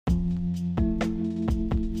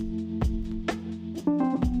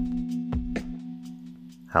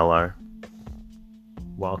Hello.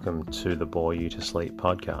 Welcome to the Bore You to Sleep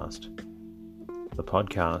podcast. The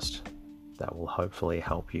podcast that will hopefully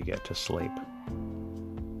help you get to sleep.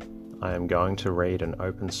 I am going to read an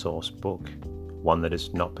open source book, one that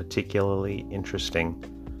is not particularly interesting,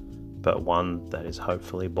 but one that is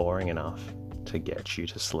hopefully boring enough to get you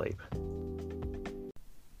to sleep.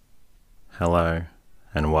 Hello,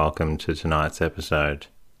 and welcome to tonight's episode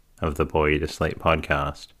of the Bore You to Sleep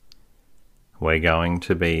podcast. We're going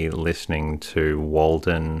to be listening to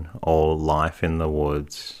Walden or Life in the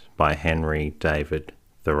Woods by Henry David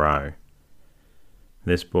Thoreau.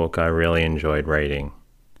 This book I really enjoyed reading.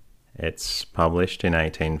 It's published in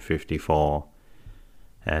 1854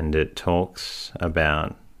 and it talks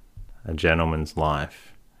about a gentleman's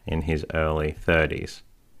life in his early 30s.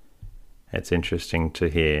 It's interesting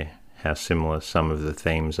to hear how similar some of the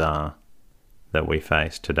themes are that we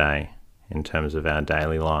face today in terms of our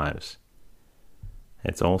daily lives.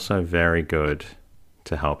 It's also very good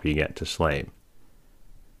to help you get to sleep.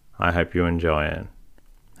 I hope you enjoy it,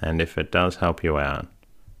 and if it does help you out,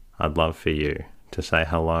 I'd love for you to say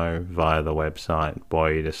hello via the website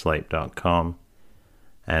boreyoutosleep.com,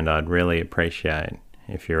 and I'd really appreciate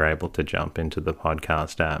if you're able to jump into the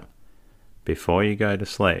podcast app before you go to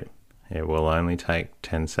sleep. It will only take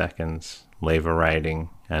 10 seconds. Leave a rating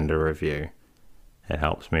and a review. It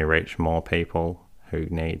helps me reach more people who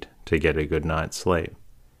need to get a good night's sleep.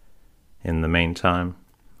 In the meantime,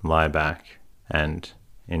 lie back and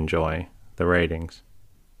enjoy the readings.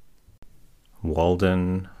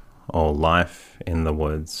 Walden or Life in the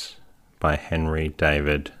Woods by Henry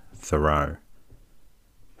David Thoreau.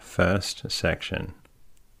 First section,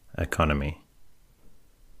 Economy.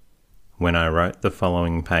 When I wrote the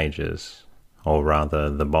following pages, or rather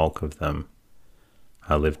the bulk of them,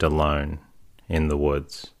 I lived alone in the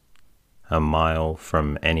woods, a mile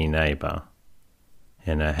from any neighbour,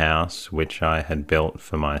 in a house which I had built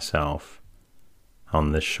for myself,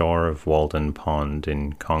 on the shore of Walden Pond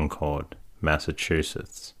in Concord,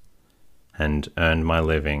 Massachusetts, and earned my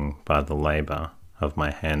living by the labour of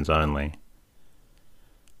my hands only.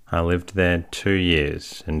 I lived there 2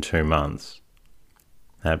 years and 2 months.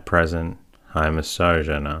 At present, I am a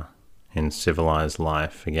sojourner in civilized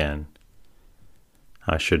life again.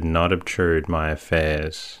 I should not obtrude my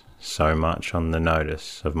affairs so much on the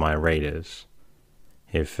notice of my readers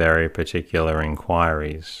if very particular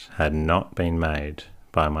inquiries had not been made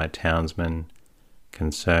by my townsmen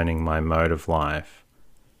concerning my mode of life,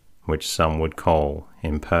 which some would call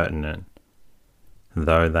impertinent,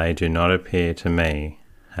 though they do not appear to me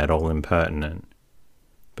at all impertinent,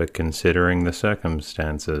 but considering the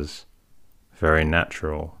circumstances, very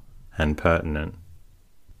natural and pertinent.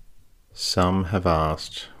 Some have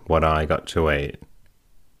asked what I got to eat,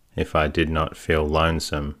 if I did not feel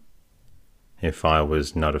lonesome, if I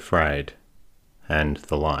was not afraid, and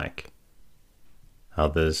the like.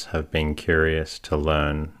 Others have been curious to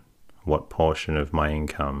learn what portion of my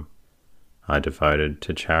income I devoted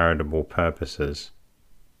to charitable purposes,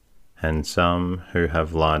 and some who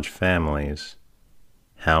have large families,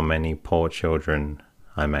 how many poor children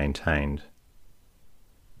I maintained.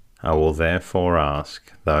 I will therefore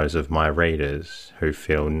ask those of my readers who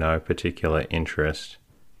feel no particular interest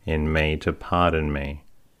in me to pardon me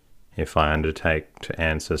if I undertake to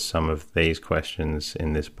answer some of these questions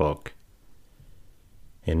in this book.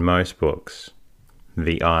 In most books,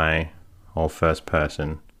 the I, or first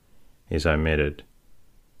person, is omitted.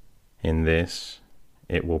 In this,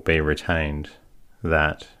 it will be retained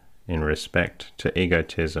that, in respect to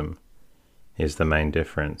egotism, is the main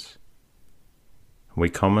difference. We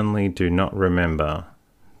commonly do not remember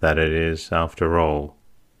that it is, after all,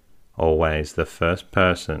 always the first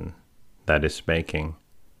person that is speaking.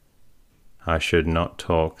 I should not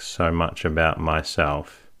talk so much about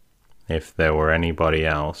myself if there were anybody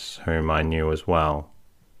else whom I knew as well.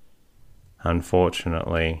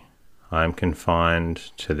 Unfortunately, I am confined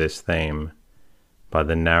to this theme by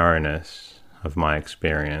the narrowness of my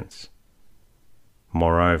experience.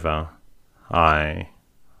 Moreover, I,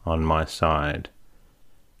 on my side,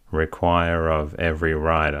 require of every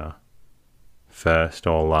writer, first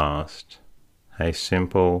or last, a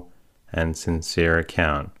simple and sincere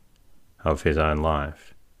account of his own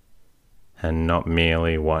life, and not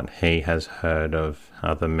merely what he has heard of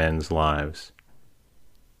other men's lives,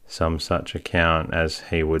 some such account as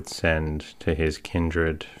he would send to his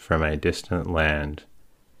kindred from a distant land,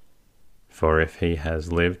 for if he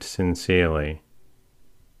has lived sincerely,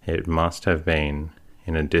 it must have been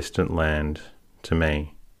in a distant land to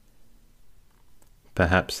me.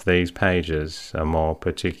 Perhaps these pages are more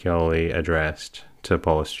particularly addressed to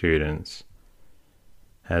poor students,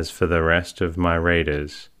 As for the rest of my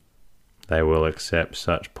readers, they will accept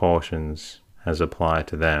such portions as apply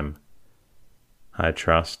to them. I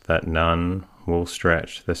trust that none will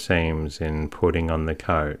stretch the seams in putting on the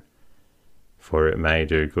coat, for it may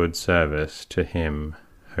do good service to him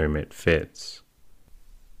whom it fits.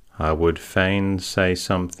 I would fain say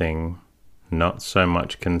something not so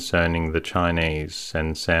much concerning the Chinese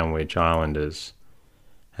and Sandwich Islanders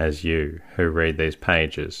as you who read these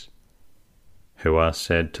pages, who are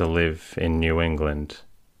said to live in New England,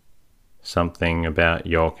 something about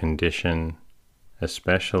your condition,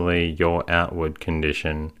 especially your outward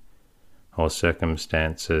condition or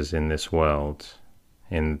circumstances in this world,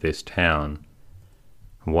 in this town,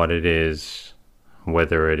 what it is,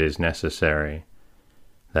 whether it is necessary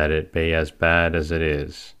that it be as bad as it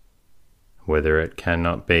is, whether it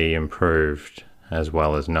cannot be improved as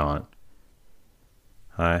well as not.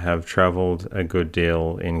 I have travelled a good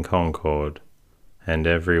deal in Concord, and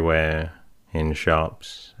everywhere, in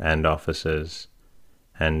shops and offices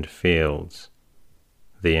and fields,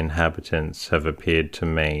 the inhabitants have appeared to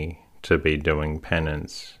me to be doing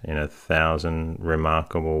penance in 1,000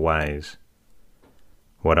 remarkable ways.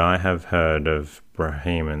 What I have heard of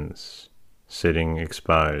Brahmins sitting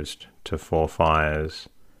exposed to 4 fires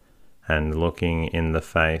and looking in the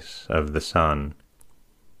face of the sun,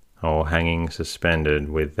 or hanging suspended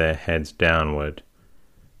with their heads downward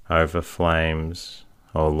over flames,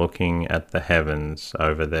 or looking at the heavens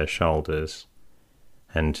over their shoulders,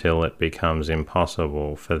 until it becomes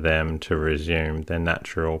impossible for them to resume their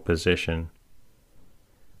natural position,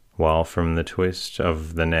 while from the twist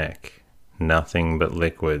of the neck nothing but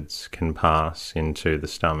liquids can pass into the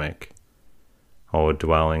stomach, or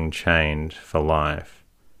dwelling chained for life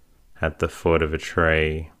at the foot of a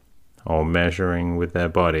tree, or measuring with their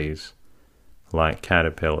bodies, like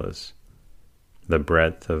caterpillars, the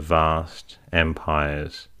breadth of vast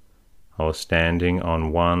empires, or standing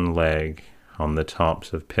on one leg on the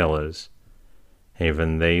tops of pillars.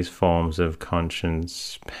 Even these forms of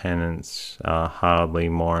conscience penance are hardly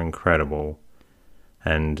more incredible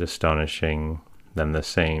and astonishing than the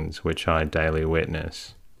scenes which I daily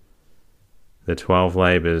witness. The 12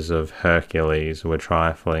 labours of Hercules were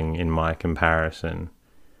trifling in my comparison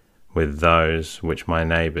with those which my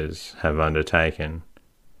neighbours have undertaken,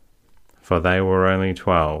 for they were only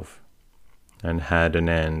 12, and had an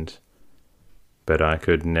end. But I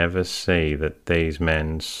could never see that these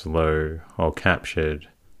men slew or captured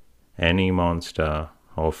any monster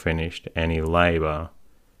or finished any labour.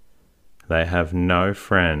 They have no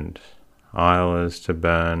friend, idlers to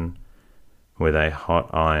burn with a hot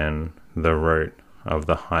iron the root of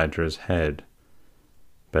the Hydra's head.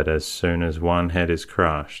 But as soon as one head is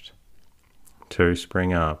crushed, 2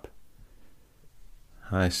 spring up.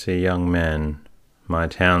 I see young men, my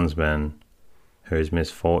townsmen, whose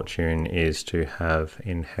misfortune is to have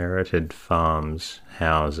inherited farms,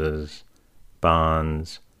 houses,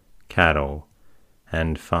 barns, cattle,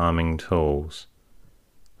 and farming tools,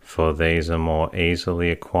 for these are more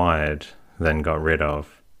easily acquired than got rid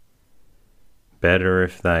of. Better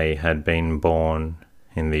if they had been born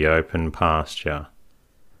in the open pasture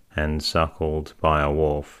and suckled by a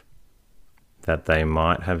wolf, that they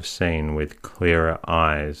might have seen with clearer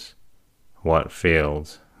eyes what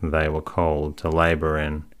fields they were called to labour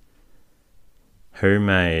in. Who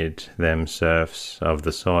made them serfs of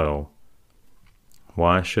the soil?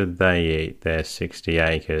 Why should they eat their 60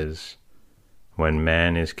 acres, when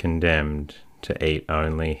man is condemned to eat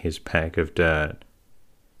only his peck of dirt?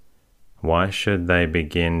 Why should they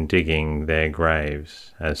begin digging their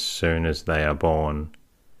graves as soon as they are born?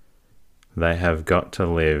 They have got to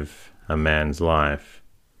live a man's life,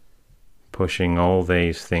 pushing all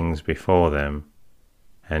these things before them,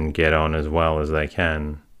 and get on as well as they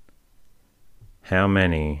can. How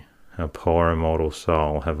many a poor immortal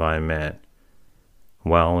soul have I met,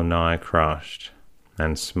 well nigh crushed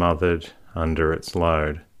and smothered under its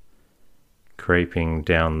load, creeping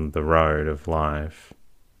down the road of life,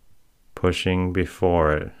 pushing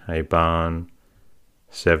before it a barn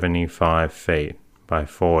 75 feet by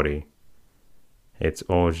 40, its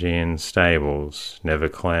Augean stables never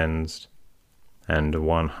cleansed, and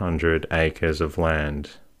 100 acres of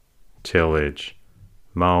land, tillage,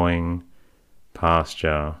 mowing,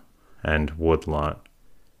 pasture, and woodlot.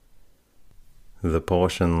 The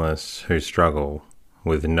portionless who struggle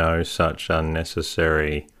with no such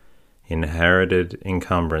unnecessary inherited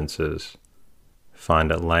encumbrances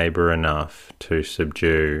find it labour enough to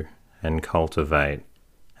subdue and cultivate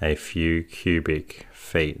a few cubic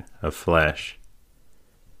feet of flesh.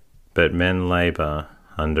 But men labour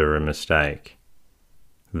under a mistake.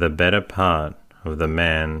 The better part of the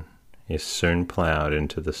man is soon ploughed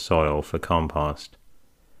into the soil for compost.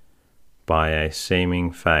 By a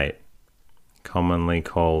seeming fate, commonly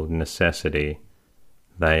called necessity,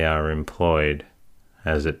 they are employed,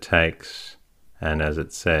 as it takes and as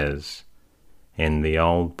it says in the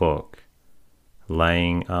old book,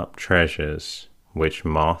 laying up treasures which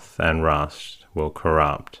moth and rust will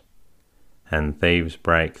corrupt, and thieves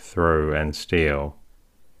break through and steal.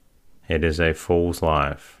 It is a fool's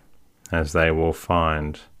life, as they will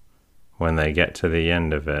find when they get to the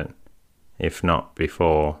end of it, if not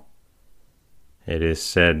before. It is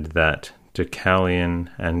said that Deucalion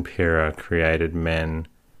and Pyrrha created men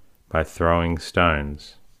by throwing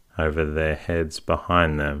stones over their heads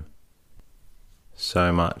behind them.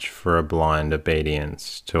 So much for a blind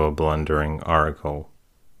obedience to a blundering oracle,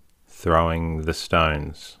 throwing the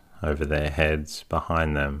stones over their heads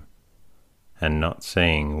behind them, and not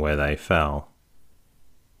seeing where they fell.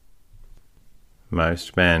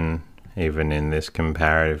 Most men, even in this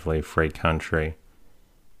comparatively free country,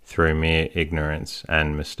 through mere ignorance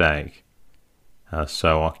and mistake, are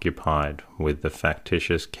so occupied with the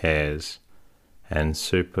factitious cares and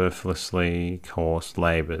superfluously coarse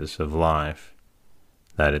labours of life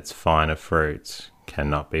that its finer fruits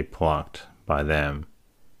cannot be plucked by them.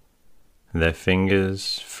 Their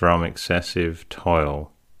fingers from excessive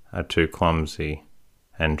toil are too clumsy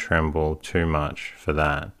and tremble too much for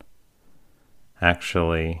that.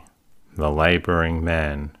 Actually, the labouring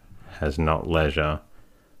man has not leisure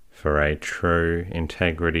for a true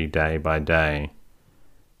integrity day by day.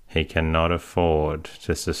 He cannot afford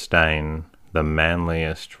to sustain the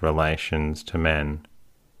manliest relations to men.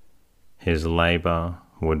 His labour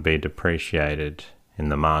would be depreciated in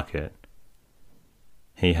the market.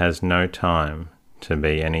 He has no time to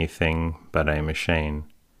be anything but a machine.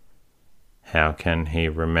 How can he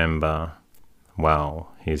remember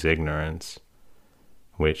well his ignorance,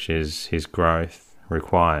 which is his growth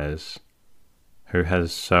requires, who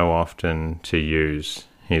has so often to use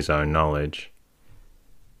his own knowledge?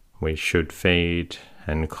 We should feed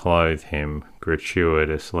and clothe him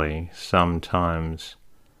gratuitously sometimes,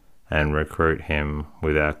 and recruit him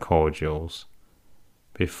with our cordials,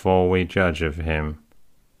 before we judge of him.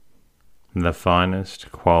 The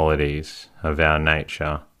finest qualities of our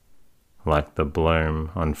nature, like the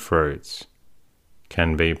bloom on fruits,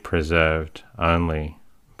 can be preserved only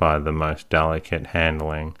by the most delicate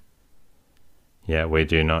handling. Yet we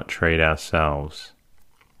do not treat ourselves,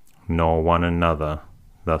 nor one another,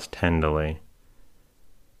 thus tenderly.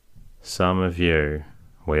 Some of you,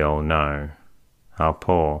 we all know, are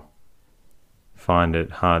poor, find it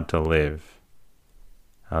hard to live,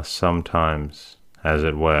 are sometimes, as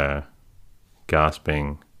it were,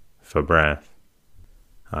 gasping for breath.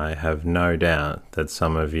 I have no doubt that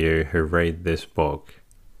some of you who read this book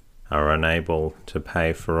are unable to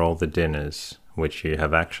pay for all the dinners which you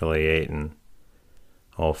have actually eaten,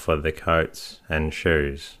 or for the coats and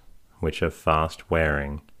shoes which are fast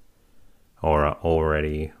wearing, or are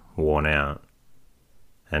already worn out,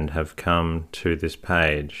 and have come to this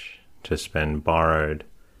page to spend borrowed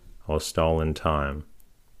or stolen time,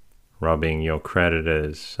 robbing your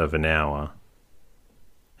creditors of an hour.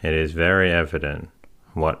 It is very evident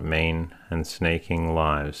what mean and sneaking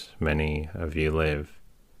lives many of you live,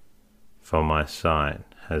 for my sight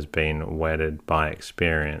has been whetted by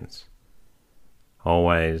experience,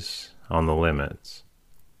 always on the limits,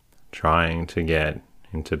 trying to get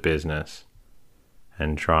into business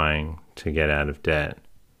and trying to get out of debt.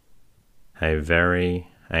 A very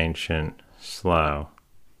ancient slough,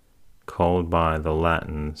 called by the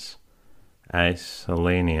Latins ace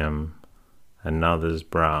selenium, another's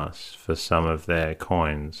brass, for some of their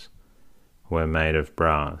coins were made of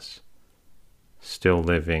brass, still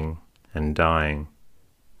living and dying,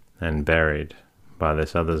 and buried by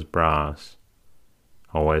this other's brass,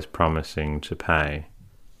 always promising to pay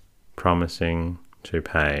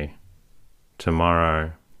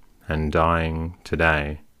tomorrow, and dying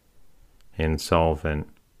today, insolvent,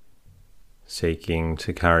 seeking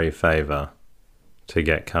to curry favour, to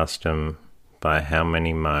get custom by how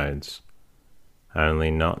many modes,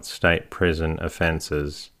 only not state prison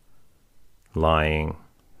offences, lying,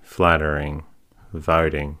 flattering,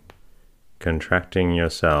 voting, contracting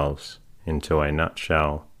yourselves into a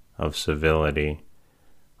nutshell of civility,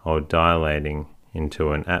 or dilating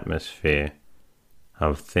into an atmosphere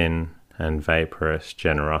of thin and vaporous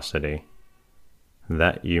generosity,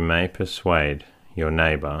 that you may persuade your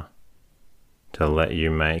neighbour to let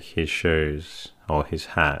you make his shoes, or his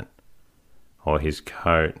hat, or his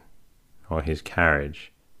coat, or his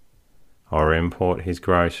carriage, or import his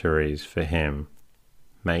groceries for him,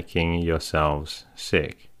 making yourselves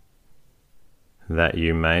sick. that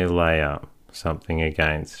you may lay up something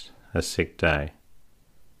against a sick day,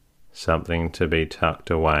 something to be tucked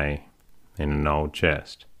away in an old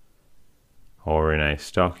chest, or in a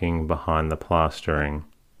stocking behind the plastering,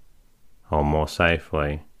 or more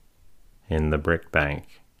safely, in the brick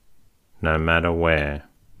bank, no matter where,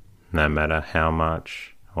 no matter how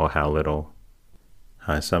much or how little.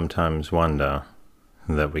 I sometimes wonder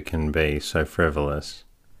that we can be so frivolous,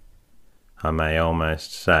 I may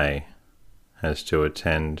almost say, as to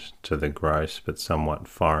attend to the gross but somewhat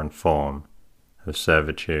foreign form of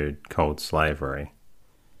servitude called slavery.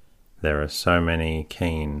 There are so many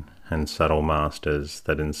keen and subtle masters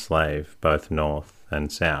that enslave both North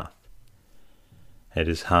and South. It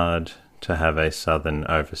is hard to have a Southern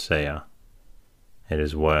overseer. It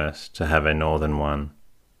is worse to have a Northern one,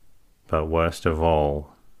 but worst of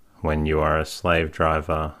all, when you are a slave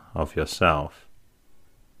driver of yourself.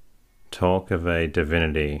 Talk of a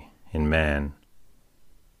divinity in man.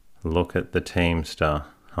 Look at the teamster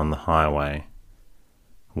on the highway,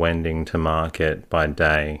 wending to market by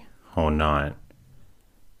day or night.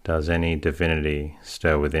 Does any divinity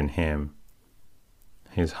stir within him?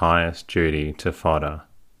 His highest duty to fodder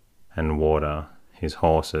and water his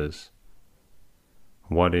horses.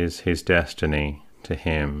 What is his destiny to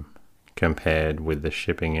him compared with the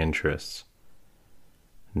shipping interests?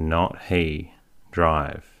 Not he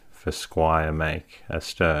drive, for squire make a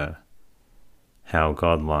stir. How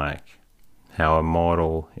godlike, how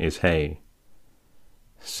immortal is he!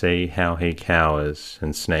 See how he cowers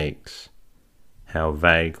and sneaks, how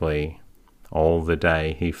vaguely all the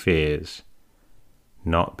day he fears,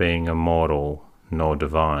 not being immortal nor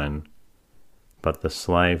divine, but the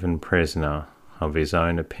slave and prisoner of his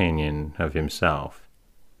own opinion of himself,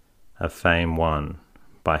 a fame won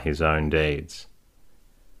by his own deeds.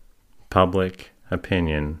 Public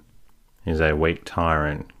opinion is a weak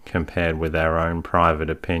tyrant compared with our own private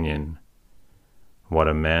opinion. What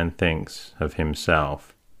a man thinks of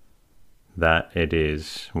himself, that it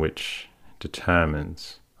is which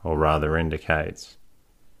determines, or rather indicates,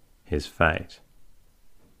 his fate.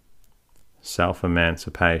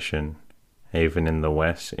 Self-emancipation, even in the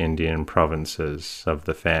West Indian provinces of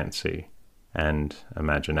the fancy and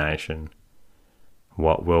imagination,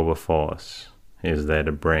 what Wilberforce is there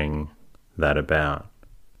to bring that about?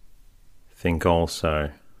 Think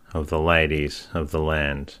also of the ladies of the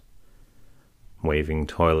land, weaving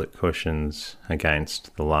toilet cushions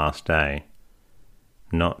against the last day,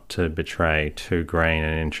 not to betray too green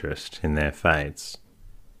an interest in their fates,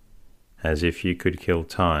 as if you could kill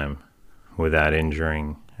time without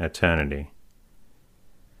injuring eternity.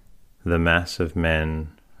 The mass of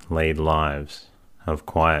men lead lives of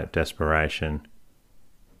quiet desperation.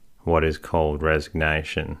 What is called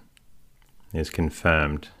resignation is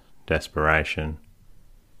confirmed desperation.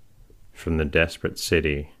 From the desperate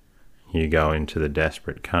city, you go into the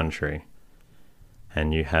desperate country,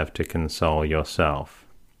 and you have to console yourself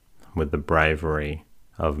with the bravery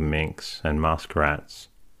of minks and muskrats.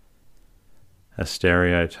 A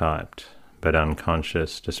stereotyped but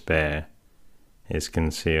unconscious despair is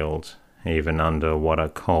concealed even under what are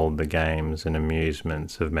called the games and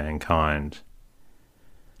amusements of mankind.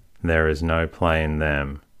 There is no play in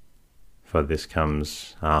them, for this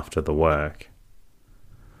comes after the work.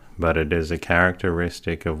 But it is a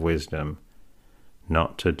characteristic of wisdom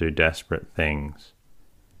not to do desperate things.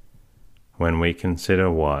 When we consider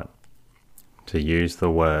what, to use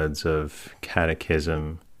the words of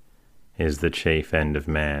Catechism, is the chief end of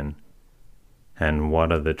man, and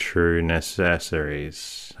what are the true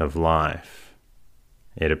necessaries of life,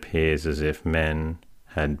 it appears as if men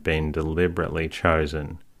had been deliberately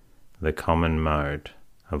chosen the common mode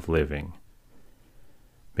of living,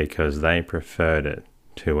 because they preferred it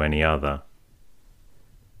to any other.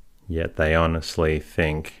 Yet they honestly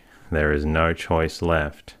think there is no choice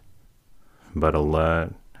left, but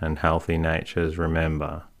alert and healthy natures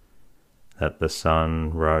remember that the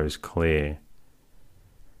sun rose clear.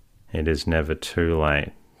 It is never too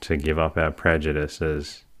late to give up our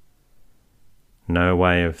prejudices. No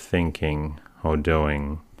way of thinking or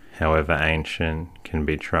doing, however ancient, can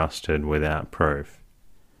be trusted without proof.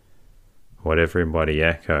 What everybody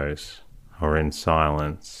echoes, or in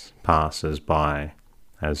silence passes by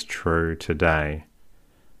as true today,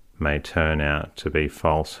 may turn out to be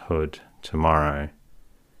falsehood tomorrow,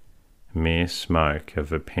 mere smoke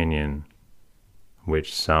of opinion,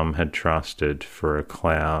 which some had trusted for a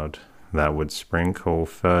cloud that would sprinkle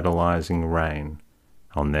fertilizing rain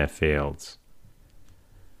on their fields.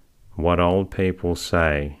 What old people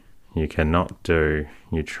say you cannot do,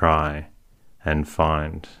 you try, and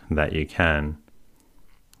find that you can.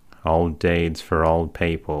 Old deeds for old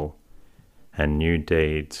people and new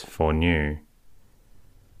deeds for new.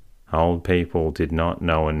 Old people did not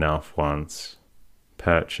know enough once,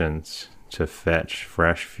 perchance, to fetch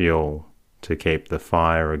fresh fuel to keep the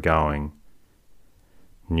fire a-going.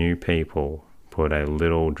 New people put a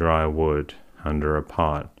little dry wood under a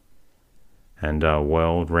pot, and are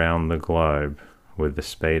whirled round the globe with the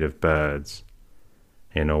speed of birds,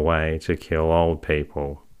 in a way to kill old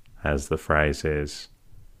people, as the phrase is.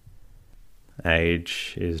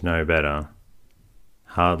 Age is no better,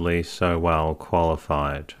 hardly so well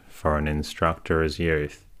qualified for an instructor as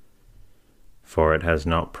youth, for it has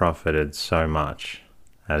not profited so much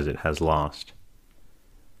as it has lost.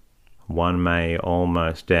 One may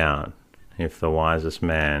almost doubt if the wisest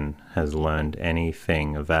man has learned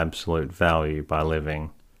anything of absolute value by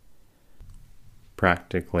living.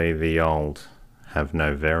 Practically the old have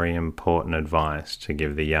no very important advice to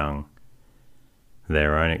give the young.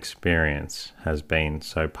 Their own experience has been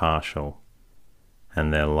so partial,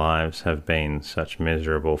 and their lives have been such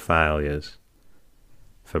miserable failures,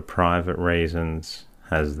 for private reasons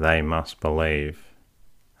as they must believe,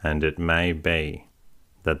 and it may be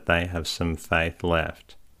that they have some faith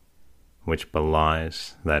left which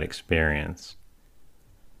belies that experience,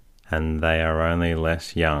 and they are only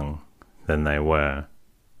less young than they were.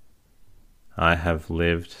 I have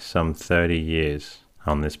lived some 30 years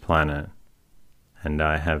on this planet, and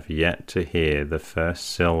I have yet to hear the first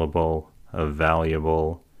syllable of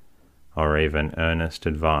valuable or even earnest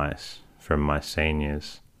advice from my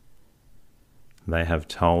seniors. They have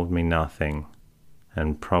told me nothing,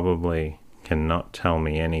 and probably cannot tell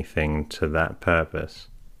me anything to that purpose.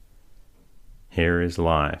 Here is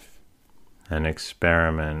life, an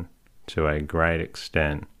experiment to a great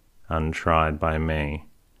extent untried by me,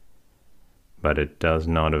 but it does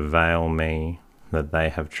not avail me that they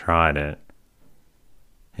have tried it.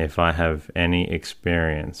 If I have any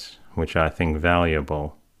experience which I think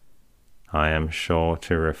valuable, I am sure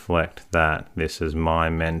to reflect that this is my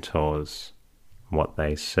mentors. What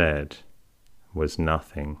they said was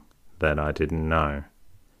nothing that I didn't know.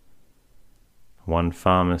 One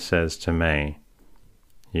farmer says to me,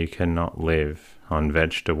 "You cannot live on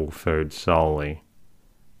vegetable food solely,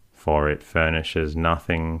 for it furnishes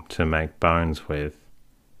nothing to make bones with,"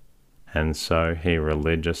 and so he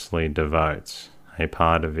religiously devotes a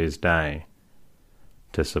part of his day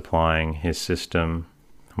to supplying his system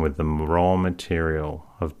with the raw material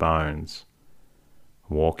of bones,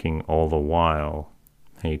 walking all the while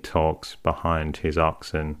he talks behind his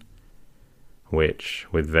oxen, which,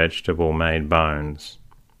 with vegetable-made bones,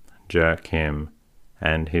 jerk him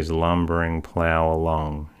and his lumbering plough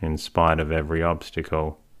along in spite of every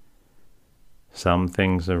obstacle. Some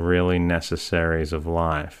things are really necessaries of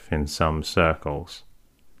life in some circles,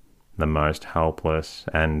 the most helpless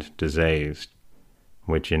and diseased,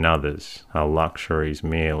 which in others are luxuries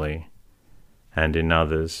merely, and in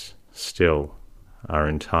others still are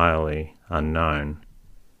entirely unknown.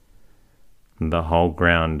 The whole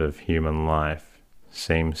ground of human life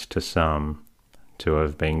seems to some to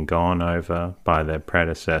have been gone over by their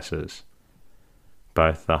predecessors,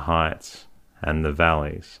 both the heights and the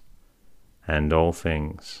valleys, and all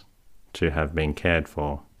things to have been cared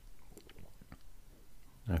for.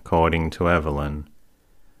 According to Evelyn,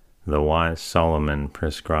 the wise Solomon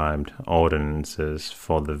prescribed ordinances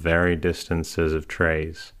for the very distances of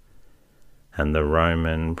trees, and the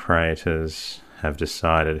Roman praetors have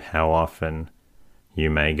decided how often you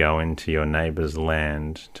may go into your neighbour's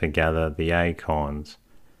land to gather the acorns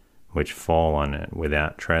which fall on it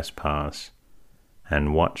without trespass,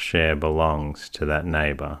 and what share belongs to that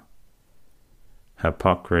neighbour.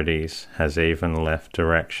 Hippocrates has even left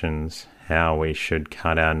directions how we should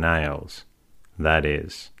cut our nails, that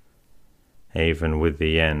is, even with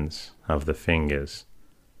the ends of the fingers,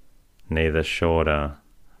 neither shorter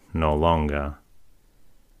nor longer.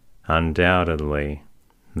 Undoubtedly,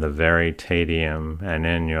 the very tedium and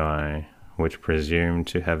ennui which presume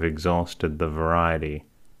to have exhausted the variety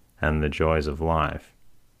and the joys of life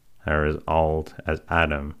are as old as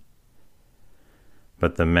Adam.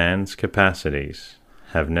 But the man's capacities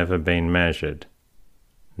have never been measured,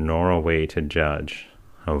 nor are we to judge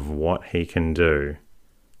of what he can do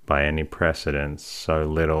by any precedents so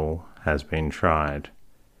little has been tried.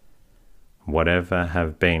 Whatever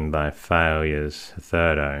have been thy failures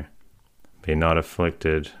hitherto, be not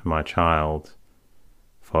afflicted, my child,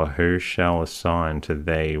 for who shall assign to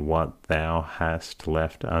thee what thou hast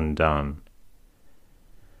left undone?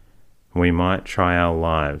 We might try our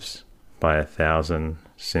lives by 1,000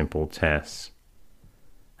 simple tests,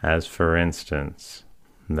 as for instance,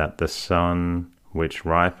 that the sun which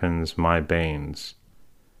ripens my beans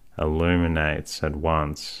illuminates at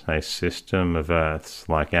once a system of earths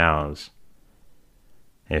like ours.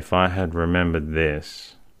 If I had remembered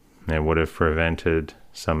this, it would have prevented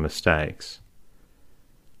some mistakes.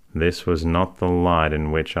 This was not the light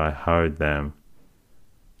in which I hoed them.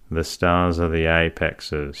 The stars are the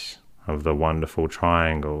apexes of the wonderful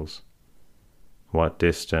triangles. What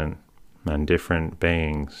distant and different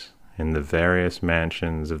beings in the various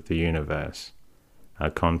mansions of the universe are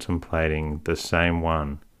contemplating the same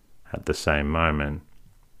one at the same moment.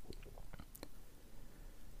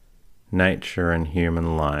 Nature and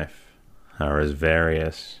human life are as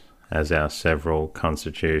various as our several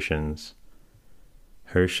constitutions.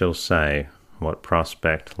 Who shall say what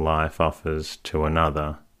prospect life offers to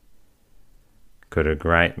another? Could a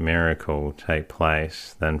great miracle take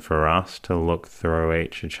place than for us to look through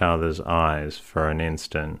each other's eyes for an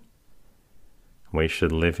instant? We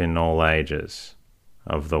should live in all ages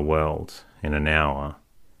of the world in an hour,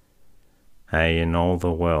 in all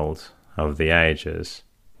the world of the ages,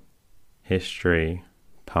 history,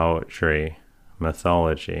 poetry,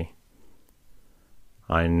 mythology.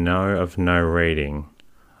 I know of no reading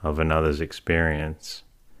of another's experience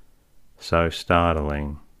so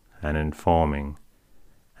startling and informing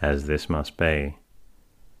as this must be.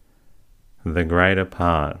 The greater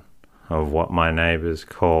part of what my neighbours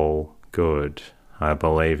call good, I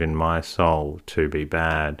believe in my soul to be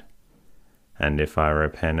bad, and if I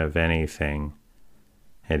repent of anything,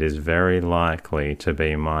 it is very likely to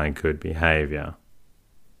be my good behaviour.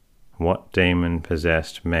 What demon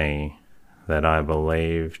possessed me that I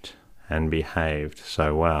believed and behaved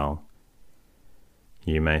so well?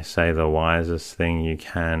 You may say the wisest thing you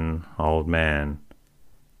can, old man,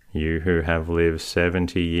 you who have lived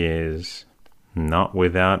 70 years, not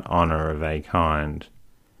without honour of a kind.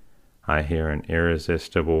 I hear an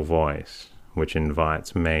irresistible voice which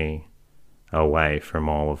invites me away from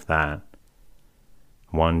all of that.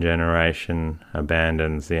 One generation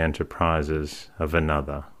abandons the enterprises of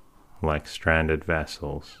another like stranded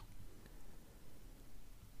vessels.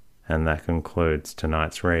 And that concludes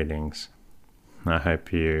tonight's readings. I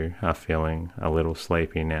hope you are feeling a little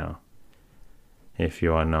sleepy now. If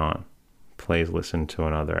you are not, please listen to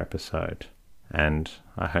another episode, and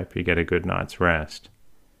I hope you get a good night's rest.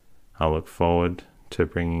 I look forward to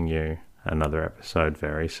bringing you another episode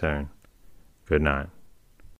very soon. Good night.